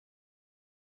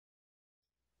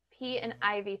Pete and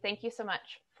Ivy, thank you so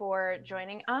much for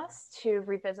joining us to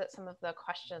revisit some of the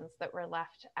questions that were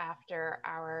left after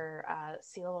our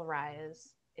sea level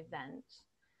rise event.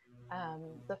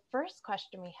 The first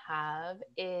question we have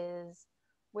is,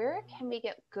 where can we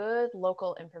get good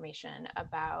local information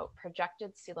about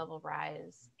projected sea level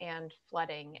rise and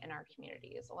flooding in our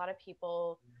communities? A lot of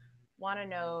people want to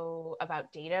know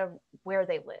about data where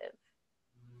they live.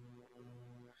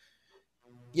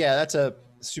 Yeah, that's a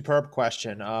superb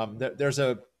question. There's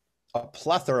a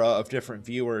plethora of different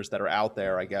viewers that are out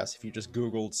there, I guess, if you just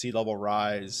Googled sea level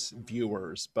rise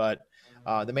viewers. But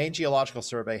the Maine Geological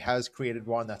Survey has created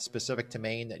one that's specific to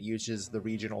Maine that uses the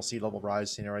regional sea level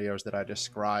rise scenarios that I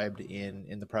described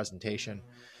in the presentation.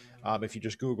 If you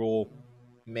just Google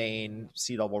Maine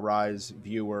sea level rise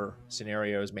viewer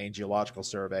scenarios, Maine Geological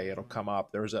Survey, it'll come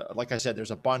up. There's a, like I said,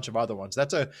 there's a bunch of other ones.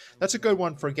 That's a good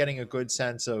one for getting a good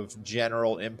sense of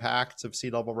general impacts of sea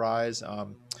level rise.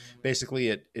 Basically,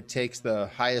 it takes the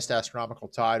highest astronomical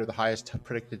tide or the highest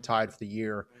predicted tide for the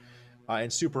year,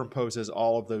 and superimposes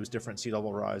all of those different sea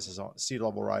level rise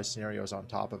scenarios on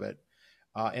top of it,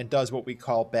 and does what we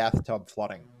call bathtub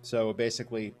flooding. So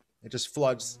basically, it just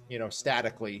floods,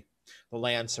 statically the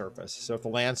land surface. So if the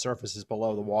land surface is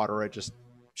below the water, it just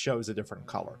shows a different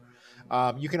color.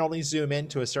 You can only zoom in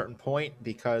to a certain point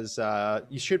because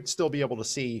you should still be able to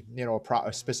see,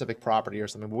 a specific property or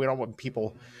something. But we don't want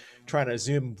people trying to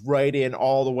zoom right in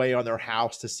all the way on their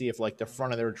house to see if like the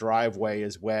front of their driveway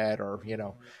is wet or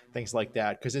things like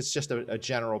that, because it's just a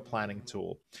general planning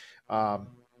tool.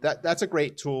 That's a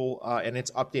great tool, and it's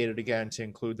updated again to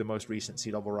include the most recent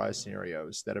sea level rise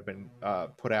scenarios that have been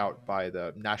put out by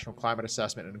the National Climate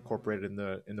Assessment and incorporated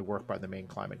in the work by the Maine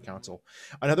Climate Council.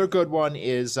 Another good one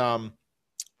is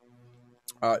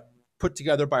put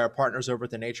together by our partners over at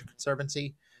the Nature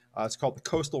Conservancy. It's called the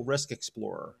Coastal Risk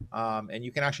Explorer, and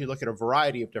you can actually look at a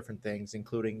variety of different things,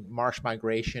 including marsh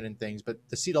migration and things. But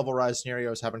the sea level rise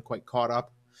scenarios haven't quite caught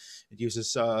up. It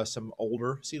uses some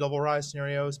older sea level rise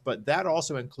scenarios, but that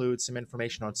also includes some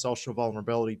information on social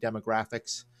vulnerability,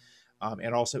 demographics,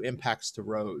 and also impacts to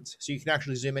roads. So you can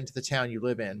actually zoom into the town you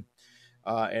live in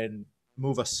and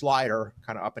move a slider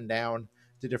kind of up and down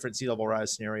to different sea level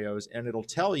rise scenarios, and it'll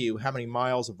tell you how many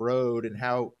miles of road and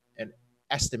how an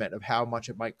estimate of how much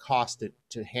it might cost it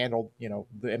to handle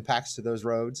the impacts to those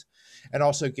roads, and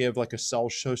also give like a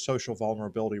social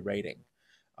vulnerability rating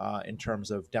in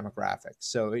terms of demographics.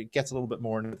 So it gets a little bit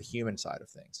more into the human side of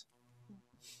things.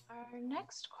 Our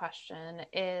next question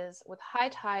is, with high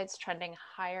tides trending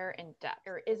higher in depth,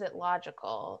 or is it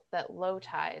logical that low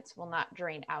tides will not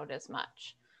drain out as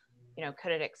much?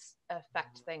 Could it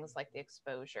affect things like the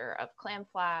exposure of clam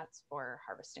flats or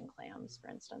harvesting clams, for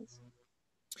instance?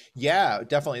 Yeah,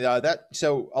 definitely.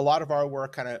 So a lot of our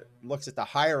work kind of looks at the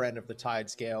higher end of the tide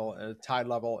scale, tide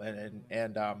level, and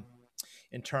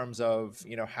in terms of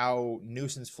how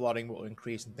nuisance flooding will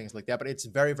increase and things like that. But it's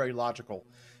very, very logical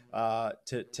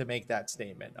to make that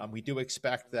statement. We do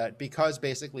expect that because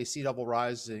basically sea level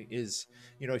rise is,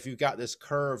 if you've got this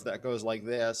curve that goes like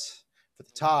this for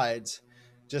the tides,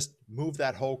 just move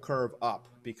that whole curve up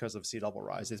because of sea level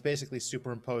rise. It's basically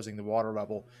superimposing the water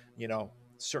level,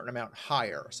 certain amount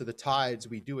higher. So the tides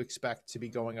we do expect to be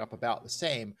going up about the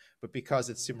same, but because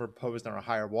it's superimposed on a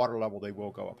higher water level, they will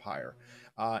go up higher.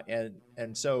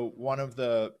 And so one of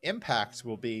the impacts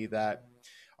will be that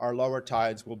our lower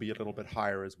tides will be a little bit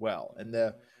higher as well. And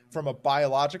from a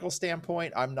biological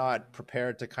standpoint, I'm not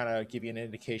prepared to kind of give you an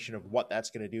indication of what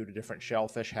that's going to do to different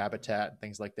shellfish habitat and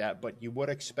things like that. But you would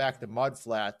expect a mud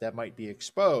flat that might be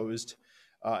exposed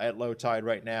at low tide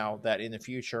right now, that in the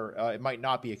future, it might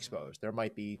not be exposed. There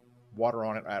might be water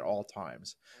on it at all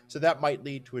times. So that might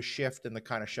lead to a shift in the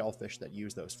kind of shellfish that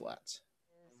use those flats.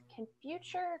 Can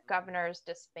future governors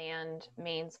disband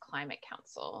Maine's Climate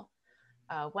Council?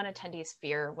 One attendee's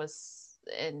fear was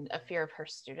in a fear of her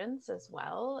students as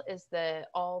well, is that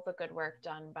all the good work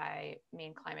done by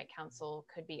Maine Climate Council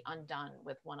could be undone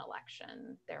with one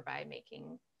election, thereby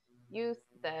making youth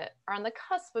that are on the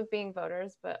cusp of being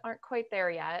voters but aren't quite there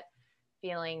yet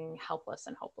feeling helpless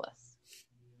and hopeless.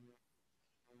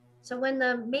 So when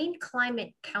the Maine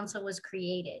Climate Council was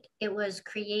created, it was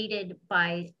created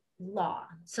by law.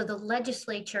 So the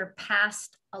legislature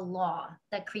passed a law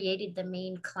that created the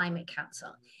Maine Climate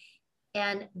Council.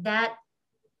 And that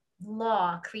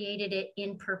law created it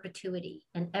in perpetuity.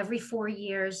 And every 4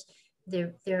 years,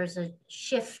 there's a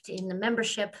shift in the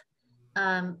membership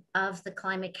of the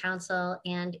Climate Council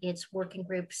and its working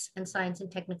groups and science and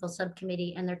technical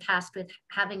subcommittee, and they're tasked with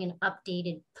having an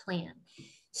updated plan.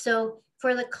 So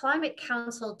for the Climate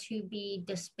Council to be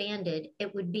disbanded,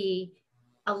 it would be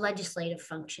a legislative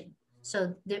function.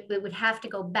 So it would have to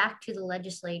go back to the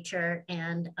legislature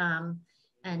and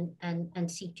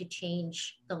seek to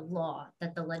change the law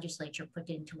that the legislature put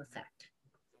into effect.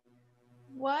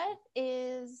 What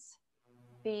is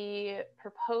the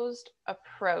proposed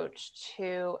approach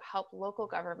to help local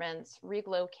governments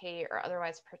relocate or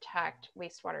otherwise protect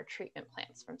wastewater treatment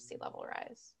plants from sea level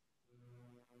rise?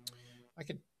 I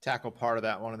could tackle part of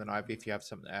that one, and then Ivy, if you have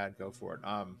something to add, go for it.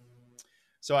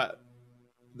 So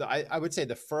I would say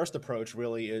the first approach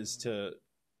really is to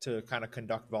kind of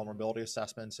conduct vulnerability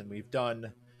assessments, and we've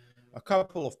done a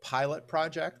couple of pilot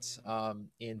projects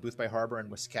in Booth Bay Harbor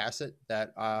and Wiscasset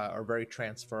that are very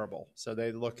transferable. So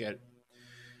they look at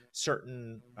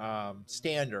certain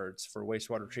standards for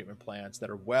wastewater treatment plants that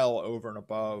are well over and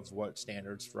above what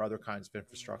standards for other kinds of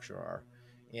infrastructure are,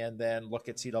 and then look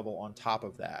at sea level on top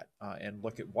of that, and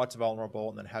look at what's vulnerable,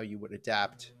 and then how you would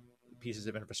adapt pieces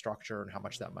of infrastructure and how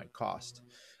much that might cost.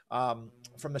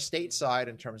 From the state side,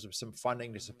 in terms of some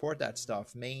funding to support that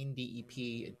stuff, Maine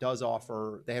DEP does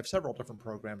offer, they have several different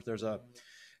programs. There's a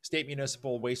state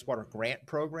municipal wastewater grant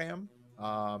program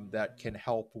that can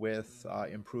help with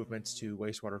improvements to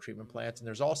wastewater treatment plants. And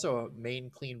there's also a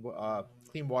Maine Clean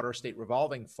Water State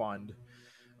Revolving Fund.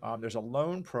 There's a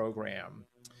loan program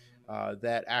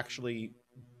that actually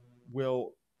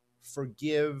will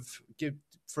give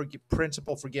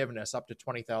principal forgiveness up to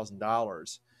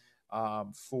 $20,000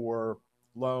 for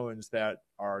loans that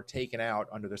are taken out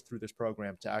through this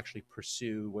program to actually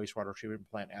pursue wastewater treatment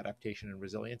plant adaptation and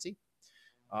resiliency.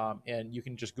 And you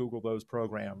can just Google those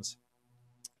programs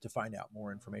to find out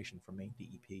more information from Maine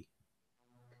DEP.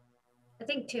 I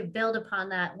think to build upon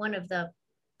that, one of the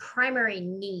primary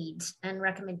needs and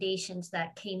recommendations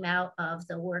that came out of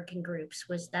the working groups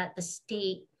was that the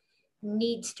state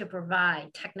needs to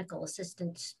provide technical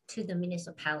assistance to the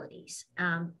municipalities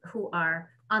who are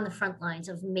on the front lines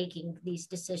of making these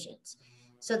decisions.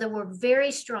 So there were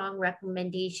very strong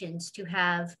recommendations to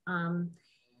have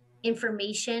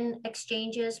information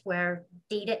exchanges where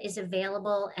data is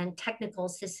available and technical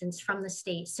assistance from the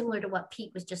state, similar to what Pete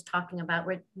was just talking about,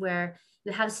 where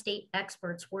you have state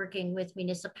experts working with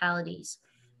municipalities.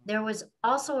 There was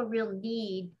also a real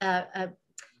need,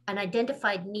 an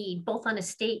identified need, both on a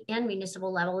state and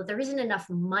municipal level. There isn't enough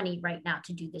money right now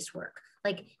to do this work.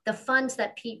 Like the funds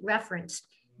that Pete referenced,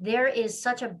 there is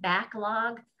such a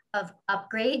backlog of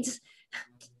upgrades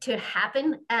to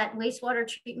happen at wastewater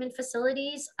treatment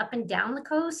facilities up and down the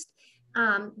coast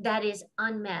that is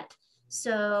unmet.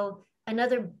 So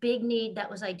another big need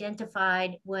that was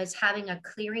identified was having a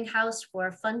clearinghouse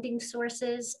for funding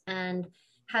sources and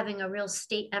having a real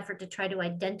state effort to try to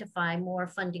identify more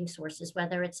funding sources,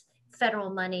 whether it's federal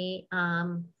money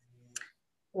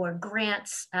or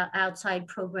grants, outside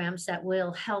programs that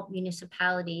will help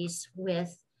municipalities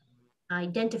with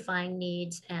identifying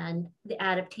needs and the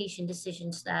adaptation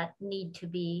decisions that need to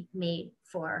be made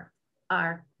for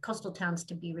our coastal towns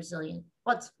to be resilient.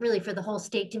 Well, it's really for the whole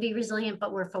state to be resilient,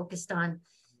 but we're focused on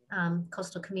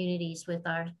coastal communities with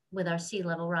our sea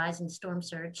level rise and storm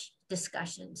surge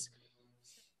discussions.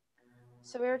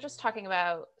 So we were just talking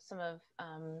about some of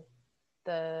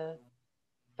the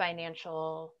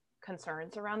financial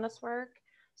concerns around this work.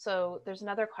 So there's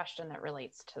another question that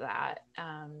relates to that.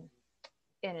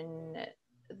 And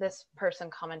this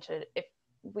person commented, if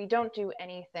we don't do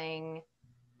anything,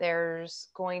 there's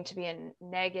going to be a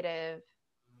negative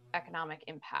economic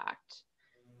impact.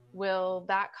 Will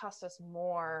that cost us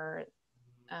more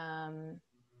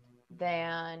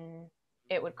than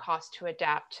it would cost to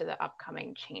adapt to the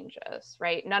upcoming changes,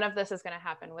 right? None of this is going to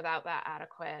happen without that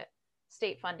adequate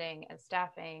state funding and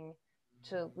staffing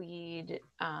to lead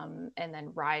and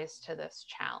then rise to this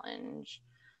challenge.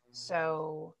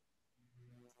 So,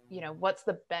 what's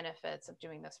the benefits of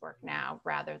doing this work now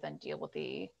rather than deal with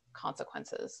the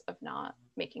consequences of not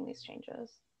making these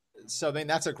changes? So, I mean,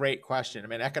 that's a great question. I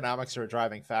mean, economics are a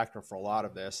driving factor for a lot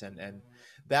of this, and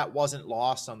that wasn't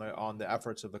lost on the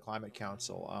efforts of the Climate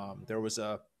Council. There was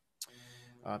a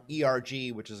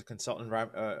ERG, which is a consultant,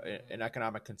 an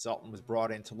economic consultant, was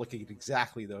brought in to look at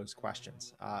exactly those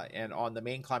questions. And on the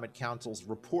Maine Climate Council's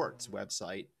reports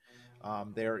website,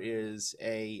 there is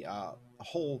a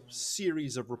whole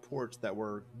series of reports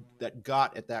that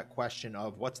got at that question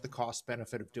of what's the cost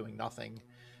benefit of doing nothing,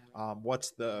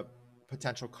 what's the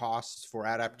potential costs for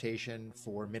adaptation,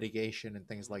 for mitigation, and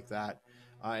things like that.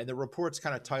 And the report's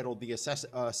kind of titled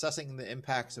assessing the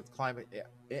impacts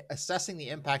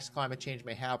climate change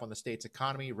may have on the state's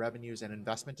economy, revenues, and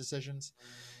investment decisions.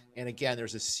 And again,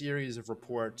 there's a series of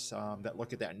reports that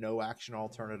look at that no action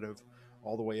alternative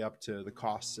all the way up to the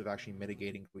costs of actually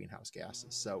mitigating greenhouse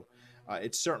gases. So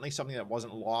it's certainly something that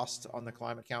wasn't lost on the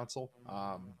Climate Council.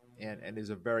 and is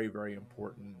a very, very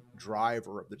important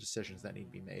driver of the decisions that need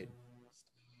to be made.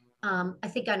 I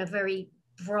think on a very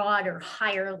broad or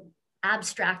higher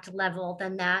abstract level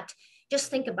than that, just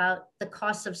think about the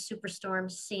costs of Superstorm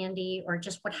Sandy, or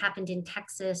just what happened in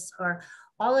Texas, or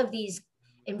all of these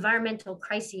environmental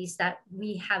crises that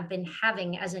we have been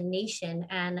having as a nation,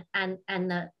 and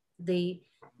the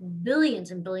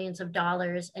billions and billions of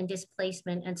dollars and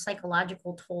displacement and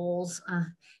psychological tolls,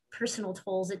 personal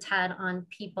tolls it's had on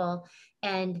people.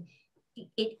 And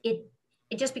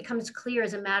it just becomes clear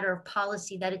as a matter of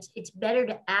policy that it's better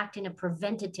to act in a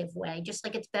preventative way, just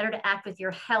like it's better to act with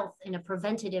your health in a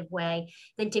preventative way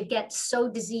than to get so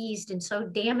diseased and so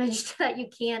damaged that you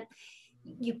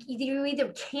either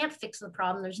can't fix the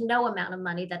problem, there's no amount of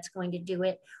money that's going to do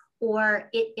it, or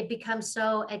it becomes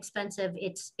so expensive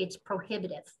it's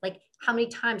prohibitive. Like, how many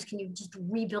times can you just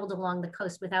rebuild along the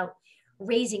coast without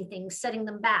raising things, setting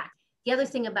them back? The other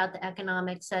thing about the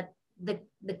economics that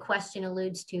the question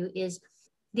alludes to is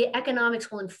the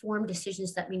economics will inform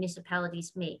decisions that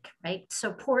municipalities make, right?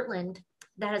 So Portland,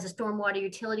 that has a stormwater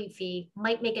utility fee,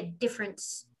 might make a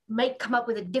difference, might come up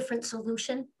with a different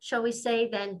solution, shall we say,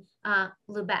 than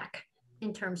Lubec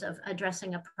in terms of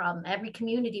addressing a problem. Every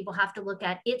community will have to look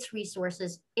at its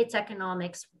resources, its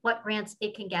economics, what grants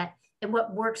it can get, and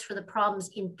what works for the problems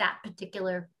in that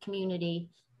particular community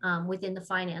within the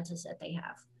finances that they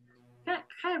have.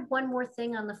 Kind of one more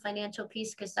thing on the financial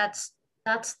piece, because that's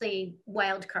the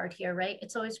wild card here, right?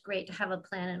 It's always great to have a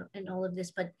plan and all of this,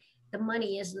 but the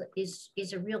money is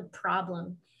a real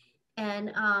problem.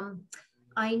 And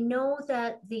I know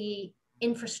that the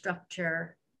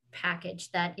infrastructure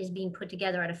package that is being put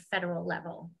together at a federal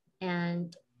level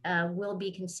and will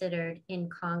be considered in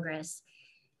Congress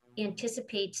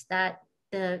anticipates that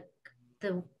the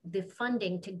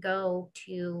funding to go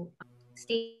to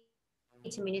states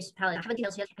and municipalities, I haven't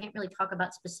details yet, I can't really talk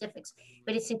about specifics,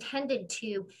 but it's intended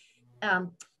to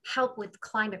help with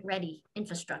climate ready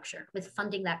infrastructure, with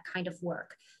funding that kind of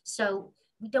work. So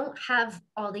we don't have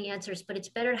all the answers, but it's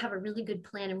better to have a really good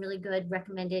plan and really good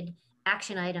recommended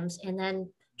action items, and then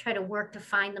try to work to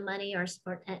find the money, or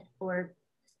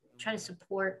try to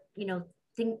support,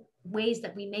 ways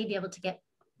that we may be able to get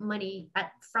money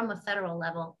from a federal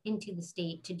level into the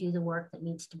state to do the work that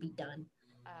needs to be done.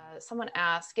 Someone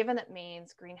asked, given that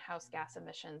Maine's greenhouse gas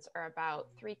emissions are about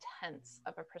 0.3%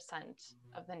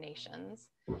 of the nation's,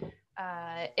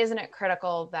 isn't it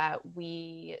critical that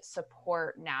we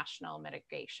support national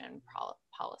mitigation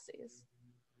policies?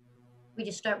 We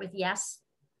just start with yes.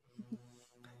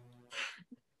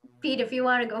 Pete, if you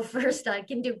want to go first, I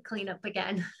can do cleanup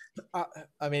again.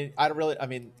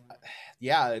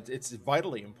 Yeah, it's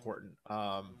vitally important.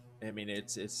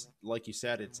 It's like you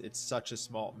said, it's such a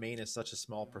small, Maine is such a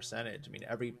small percentage.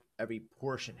 Every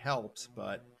portion helps,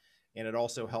 and it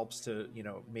also helps to,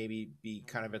 maybe be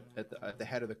kind of at the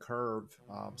head of the curve,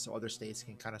 so other states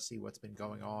can kind of see what's been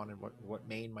going on and what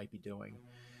Maine might be doing,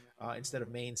 instead of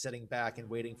Maine sitting back and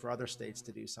waiting for other states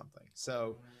to do something.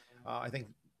 So I think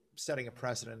setting a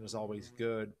precedent is always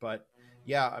good, but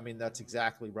yeah, that's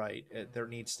exactly right. There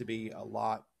needs to be a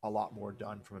lot more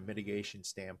done from a mitigation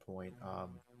standpoint,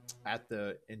 at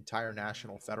the entire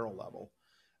national federal level.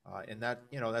 And that,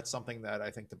 that's something that I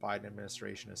think the Biden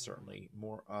administration is certainly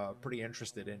more pretty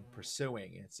interested in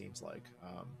pursuing, it seems like.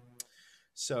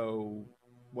 So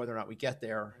whether or not we get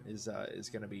there is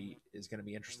going to be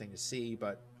interesting to see.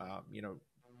 But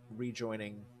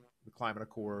rejoining the climate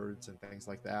accords and things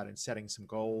like that, and setting some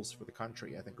goals for the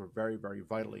country, I think are very, very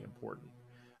vitally important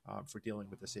for dealing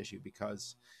with this issue,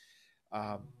 because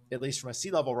at least from a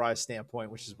sea level rise standpoint,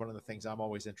 which is one of the things I'm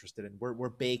always interested in, we're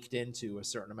baked into a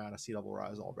certain amount of sea level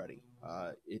rise already.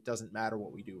 It doesn't matter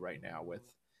what we do right now.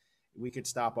 We could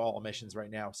stop all emissions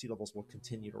right now, sea levels will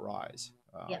continue to rise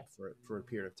for a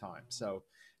period of time. So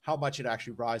how much it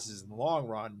actually rises in the long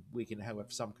run, we can have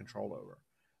some control over.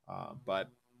 But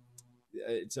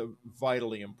it's a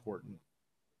vitally important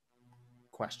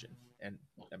question. And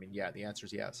the answer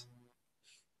is yes.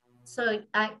 So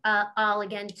I'll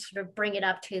again sort of bring it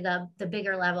up to the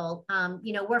bigger level.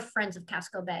 We're friends of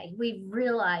Casco Bay. We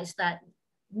realize that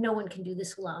no one can do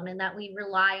this alone, and that we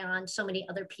rely on so many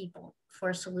other people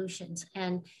for solutions.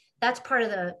 And that's part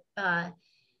of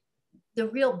the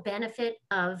real benefit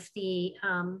of the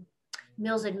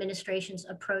Mills administration's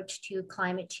approach to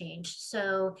climate change.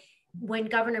 So when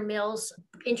Governor Mills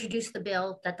introduced the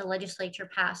bill that the legislature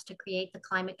passed to create the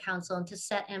Climate Council and to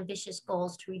set ambitious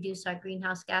goals to reduce our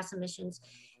greenhouse gas emissions,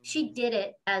 she did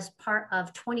it as part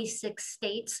of 26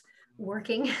 states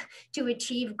working to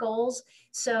achieve goals.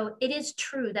 So it is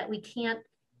true that we can't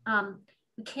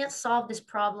solve this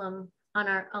problem on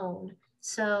our own.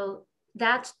 So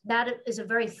that is a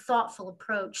very thoughtful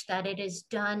approach, that it is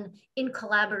done in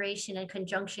collaboration and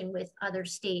conjunction with other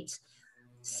states.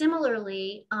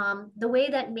 Similarly, the way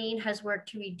that Maine has worked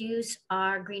to reduce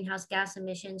our greenhouse gas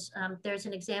emissions, there's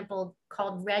an example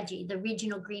called RGGI, the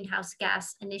Regional Greenhouse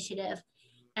Gas Initiative.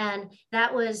 And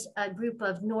that was a group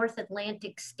of North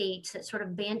Atlantic states that sort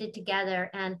of banded together,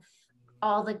 and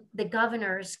all the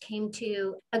governors came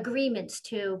to agreements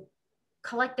to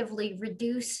collectively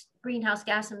reduce greenhouse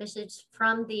gas emissions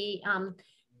from the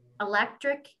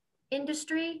electric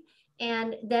industry,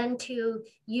 and then to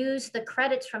use the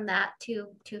credits from that to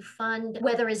fund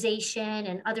weatherization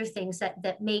and other things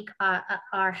that make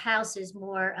our houses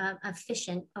more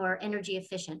efficient or energy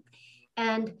efficient.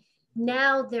 And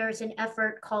now there's an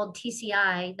effort called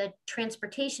TCI, the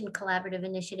Transportation Collaborative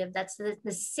Initiative. That's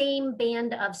the same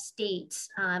band of states.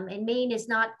 And Maine is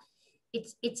not,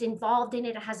 it's involved in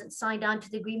it. It hasn't signed on to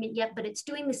the agreement yet, but it's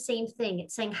doing the same thing.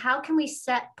 It's saying, how can we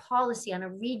set policy on a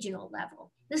regional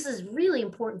level? This is really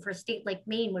important for a state like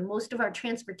Maine, when most of our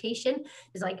transportation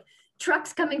is like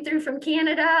trucks coming through from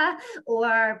Canada,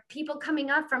 or people coming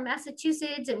up from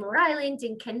Massachusetts and Rhode Island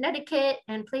and Connecticut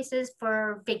and places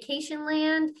for vacation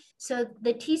land. So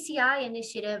the TCI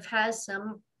initiative has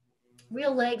some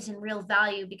real legs and real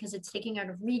value, because it's taking out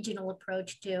a regional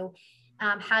approach to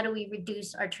how do we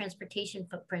reduce our transportation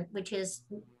footprint, which is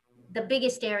the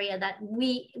biggest area that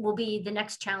will be the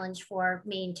next challenge for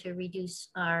Maine to reduce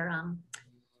our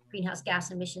greenhouse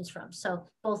gas emissions from. So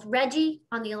both RGGI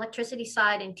on the electricity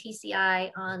side and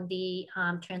TCI on the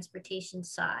transportation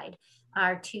side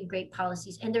are two great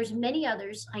policies. And there's many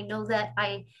others. I know that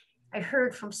I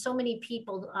heard from so many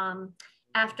people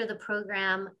after the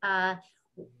program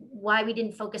why we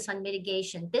didn't focus on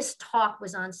mitigation. This talk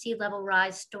was on sea level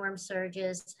rise, storm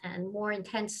surges, and more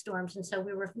intense storms. And so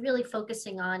we were really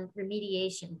focusing on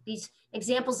remediation. These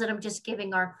examples that I'm just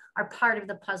giving are part of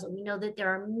the puzzle. We know that there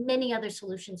are many other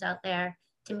solutions out there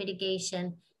to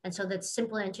mitigation. And so the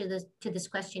simple answer to this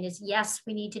question is yes,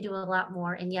 we need to do a lot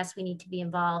more. And yes, we need to be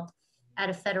involved at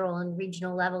a federal and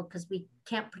regional level, because we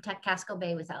can't protect Casco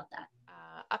Bay without that.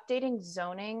 Updating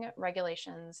zoning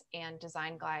regulations and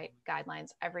design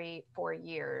guidelines every 4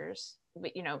 years,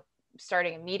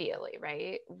 starting immediately,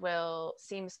 right,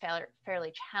 seems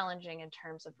fairly challenging in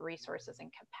terms of resources and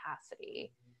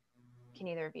capacity. Can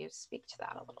either of you speak to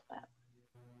that a little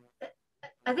bit?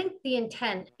 I think the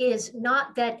intent is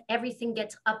not that everything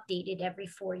gets updated every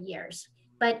 4 years,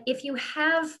 but if you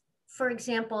have, for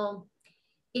example,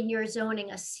 in your zoning,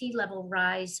 a sea level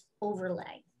rise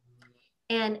overlay,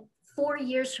 and 4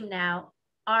 years from now,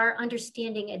 our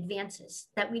understanding advances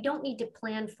that we don't need to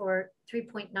plan for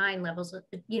 3.9 levels,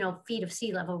 feet of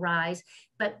sea level rise,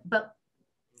 but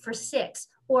for 6.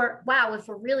 Or wow, if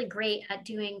we're really great at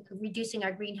reducing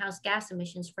our greenhouse gas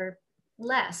emissions for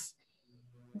less,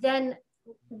 then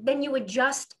you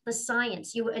adjust the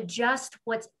science, you adjust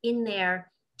what's in there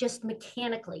just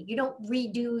mechanically. You don't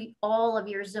redo all of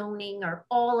your zoning or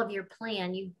all of your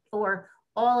plan, or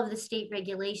all of the state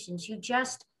regulations. You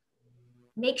just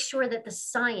make sure that the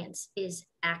science is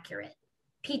accurate.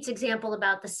 Pete's example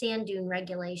about the sand dune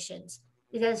regulations,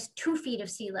 it has 2 feet of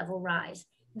sea level rise.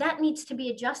 That needs to be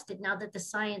adjusted now that the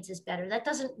science is better. That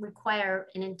doesn't require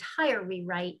an entire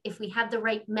rewrite if we have the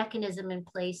right mechanism in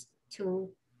place to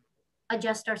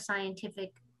adjust our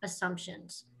scientific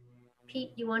assumptions.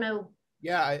 Pete, you want to?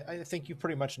 Yeah, I think you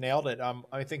pretty much nailed it.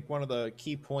 I think one of the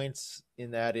key points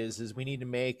in that is we need to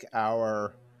make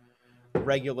our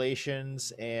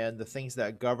regulations and the things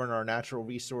that govern our natural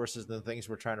resources, the things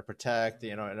we're trying to protect,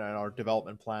 and our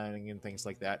development planning and things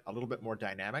like that, a little bit more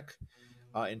dynamic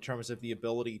in terms of the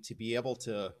ability to be able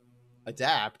to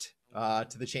adapt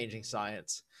to the changing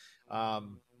science.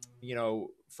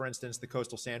 For instance, the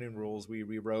coastal sand dune rules we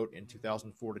rewrote in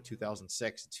 2004 to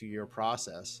 2006, a 2-year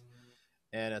process.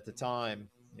 And at the time,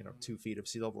 2 feet of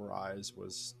sea level rise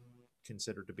was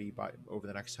considered to be, by over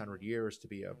the next 100 years, to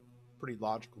be a pretty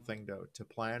logical thing to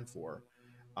plan for.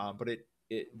 But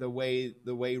the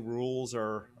way rules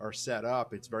are set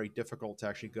up, it's very difficult to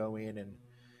actually go in and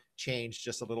change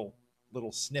just a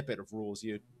little snippet of rules.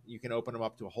 You can open them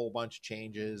up to a whole bunch of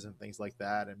changes and things like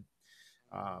that, and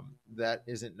that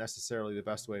isn't necessarily the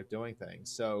best way of doing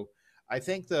things. So I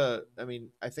think the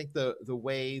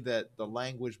way that the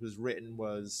language was written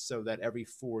was so that every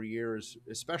 4 years,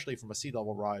 especially from a sea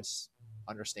level rise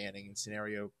understanding and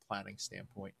scenario planning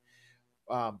standpoint,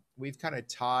 we've kind of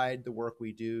tied the work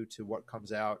we do to what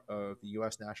comes out of the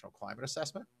U.S. National Climate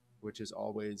Assessment, which is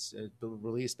always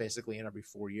released basically in every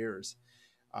 4 years.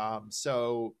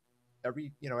 So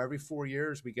every 4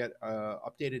 years we get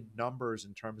updated numbers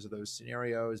in terms of those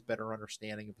scenarios, better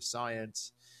understanding of the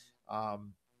science.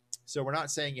 So we're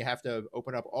not saying you have to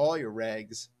open up all your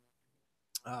regs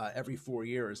every 4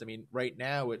 years. I mean, right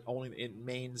now, it only in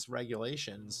Maine's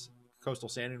regulations, coastal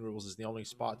sanding rules is the only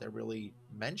spot that really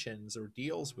mentions or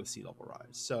deals with sea level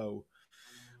rise. So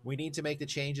we need to make the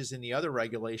changes in the other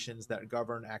regulations that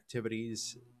govern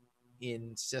activities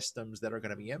in systems that are going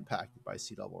to be impacted by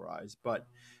sea level rise. But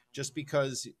just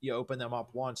because you open them up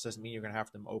once doesn't mean you're going to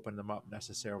have to open them up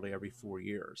necessarily every 4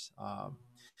 years.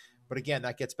 But again,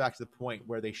 that gets back to the point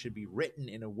where they should be written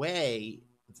in a way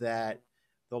that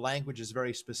the language is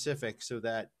very specific so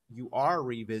that you are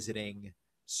revisiting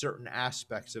certain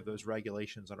aspects of those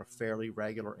regulations on a fairly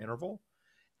regular interval.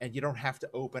 And you don't have to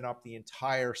open up the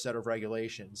entire set of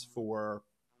regulations for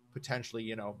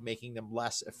potentially, making them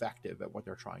less effective at what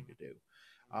they're trying to do.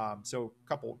 So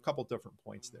couple different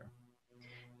points there.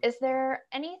 Is there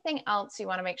anything else you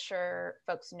want to make sure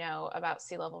folks know about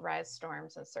sea level rise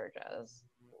storms and surges?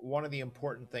 One of the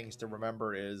important things to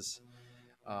remember is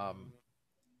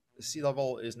sea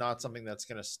level is not something that's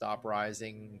going to stop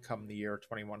rising come the year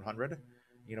 2100.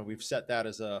 We've set that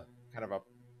as a kind of a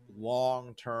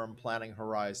long-term planning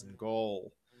horizon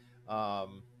goal.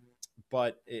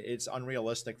 But it's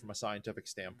unrealistic from a scientific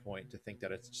standpoint to think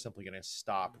that it's simply going to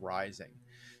stop rising.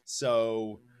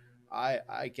 So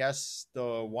I guess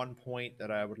the one point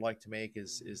that I would like to make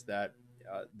is that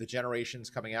the generations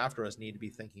coming after us need to be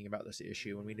thinking about this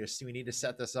issue, and we need to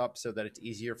set this up so that it's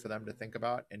easier for them to think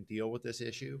about and deal with this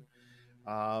issue,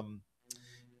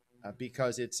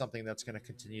 because it's something that's going to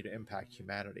continue to impact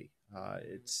humanity.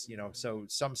 So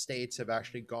some states have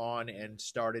actually gone and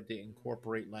started to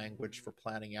incorporate language for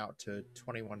planning out to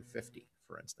 2150,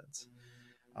 for instance.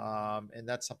 And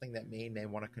that's something that Maine may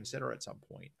want to consider at some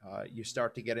point. You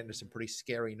start to get into some pretty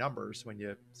scary numbers when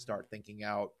you start thinking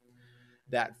out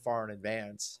that far in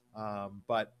advance.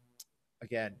 But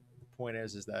again, the point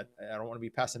is that I don't want to be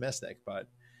pessimistic, but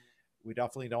we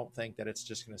definitely don't think that it's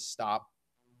just going to stop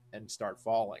and start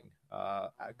falling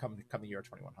come the year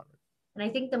 2100. And I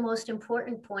think the most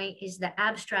important point is the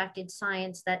abstracted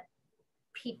science that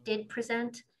Pete did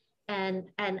present, and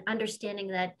understanding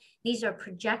that these are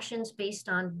projections based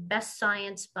on best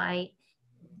science by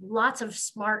lots of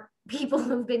smart people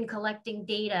who've been collecting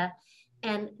data,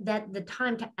 and that the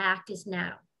time to act is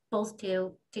now, both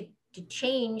to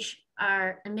change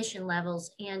our emission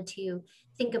levels and to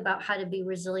think about how to be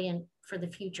resilient for the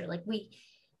future. Like we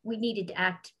needed to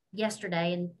act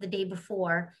yesterday and the day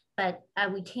before, but I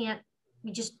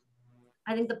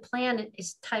think the plan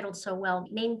is titled so well.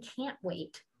 Maine can't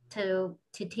wait to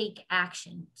take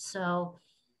action. So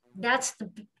that's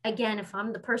again, if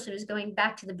I'm the person who's going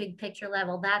back to the big picture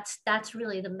level, that's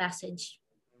really the message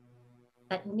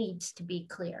that needs to be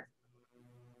clear.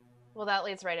 Well, that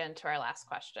leads right into our last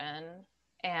question.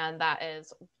 And that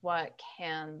is, what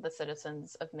can the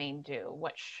citizens of Maine do?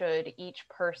 What should each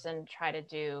person try to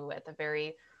do at the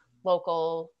very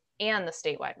local and the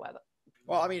statewide level?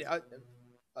 Well, I mean,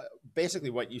 basically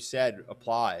what you said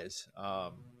applies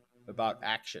about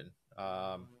action.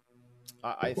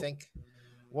 I think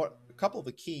a couple of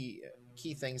the key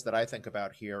things that I think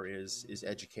about here is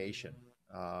education.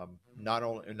 Not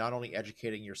only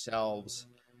educating yourselves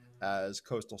as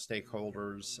coastal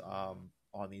stakeholders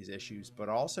on these issues, but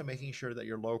also making sure that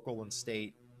your local and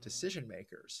state decision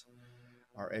makers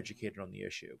are educated on the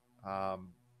issue.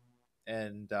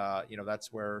 And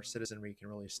that's where citizenry can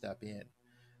really step in.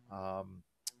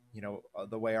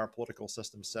 The way our political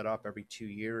system's set up, every 2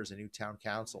 years, a new town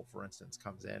council, for instance,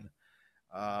 comes in.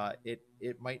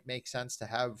 It might make sense to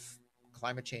have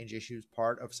climate change issues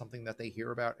part of something that they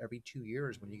hear about every 2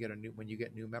 years when you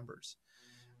get new members.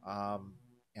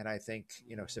 And I think,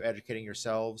 so educating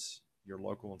yourselves, your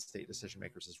local and state decision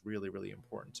makers, is really, really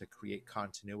important to create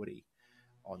continuity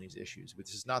on these issues.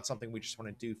 This is not something we just want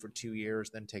to do for 2 years,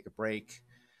 then take a break,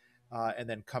 and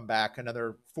then come back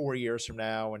another 4 years from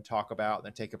now and talk about, and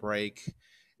then take a break.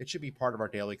 It should be part of our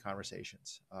daily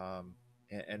conversations,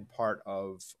 and part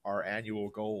of our annual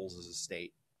goals as a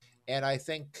state. And I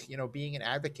think, being an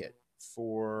advocate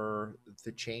for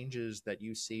the changes that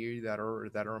you see that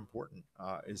are important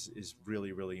is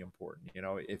really, really important.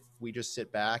 If we just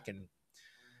sit back and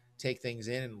take things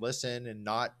in and listen and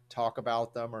not talk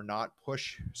about them or not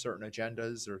push certain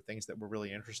agendas or things that we're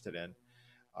really interested in,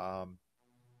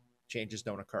 changes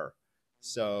don't occur.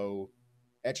 So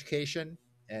education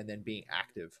and then being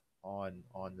active on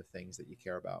the things that you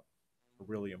care about are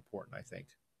really important, I think.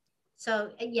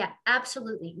 So yeah,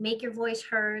 absolutely. Make your voice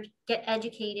heard, get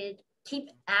educated, keep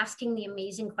asking the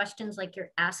amazing questions like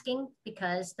you're asking,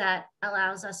 because that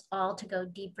allows us all to go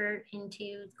deeper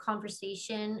into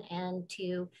conversation and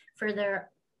to further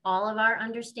all of our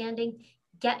understanding.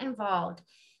 Get involved.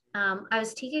 I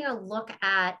was taking a look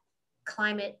at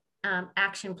climate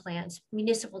action plans,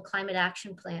 municipal climate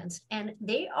action plans, and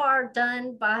they are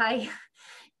done by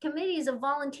committees of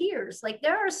volunteers. Like,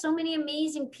 there are so many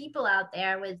amazing people out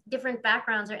there with different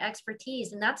backgrounds or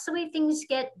expertise, and that's the way things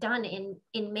get done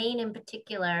in Maine in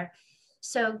particular.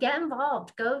 So get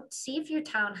involved. Go see if your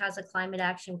town has a climate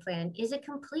action plan. Is it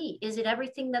complete? Is it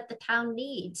everything that the town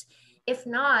needs? If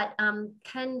not,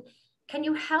 can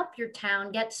you help your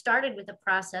town get started with a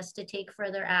process to take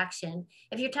further action?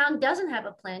 If your town doesn't have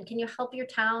a plan, can you help your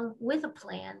town with a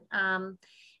plan?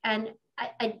 And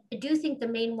I do think the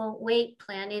Maine Won't Wait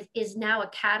plan is now a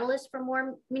catalyst for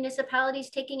more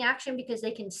municipalities taking action, because they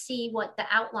can see what the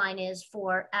outline is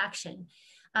for action.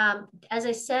 As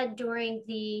I said during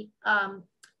the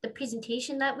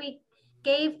presentation that we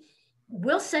gave,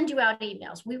 we'll send you out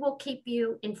emails. We will keep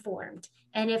you informed.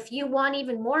 And if you want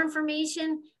even more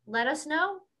information, let us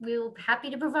know. We're happy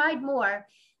to provide more.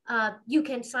 You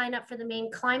can sign up for the Maine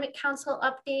Climate Council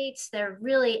updates. They're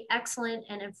really excellent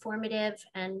and informative,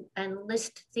 and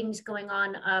list things going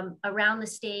on around the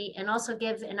state, and also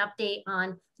give an update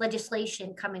on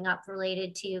legislation coming up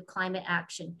related to climate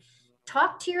action.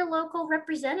 Talk to your local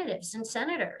representatives and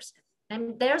senators.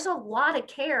 And there's a lot of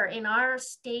care in our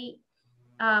state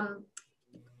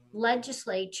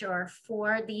legislature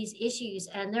for these issues,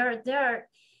 and there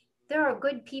are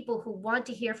good people who want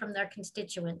to hear from their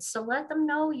constituents. So let them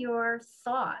know your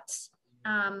thoughts.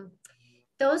 You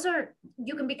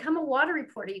can become a water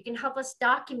reporter. You can help us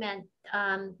document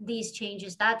these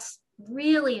changes. That's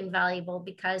really invaluable,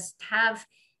 because to have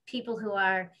people who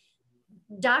are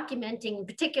documenting,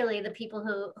 particularly the people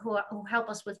who help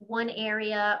us with one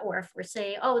area, or if we're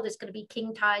saying, oh, there's going to be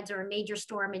king tides or a major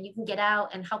storm, and you can get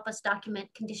out and help us document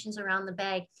conditions around the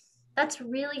bay. That's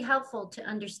really helpful to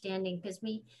understanding, because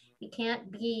we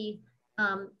can't be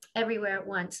everywhere at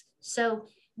once. So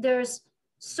there's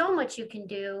so much you can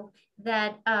do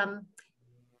that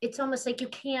it's almost like you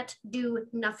can't do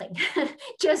nothing.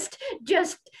 just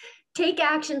take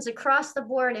actions across the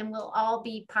board, and we'll all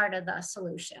be part of the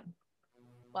solution.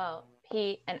 Well,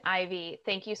 Pete and Ivy,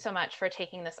 thank you so much for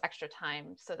taking this extra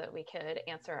time so that we could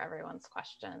answer everyone's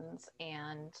questions,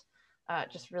 and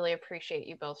just really appreciate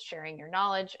you both sharing your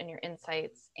knowledge and your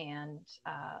insights, and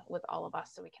with all of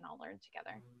us, so we can all learn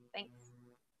together. Thanks.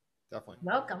 Definitely.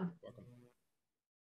 Welcome. Welcome.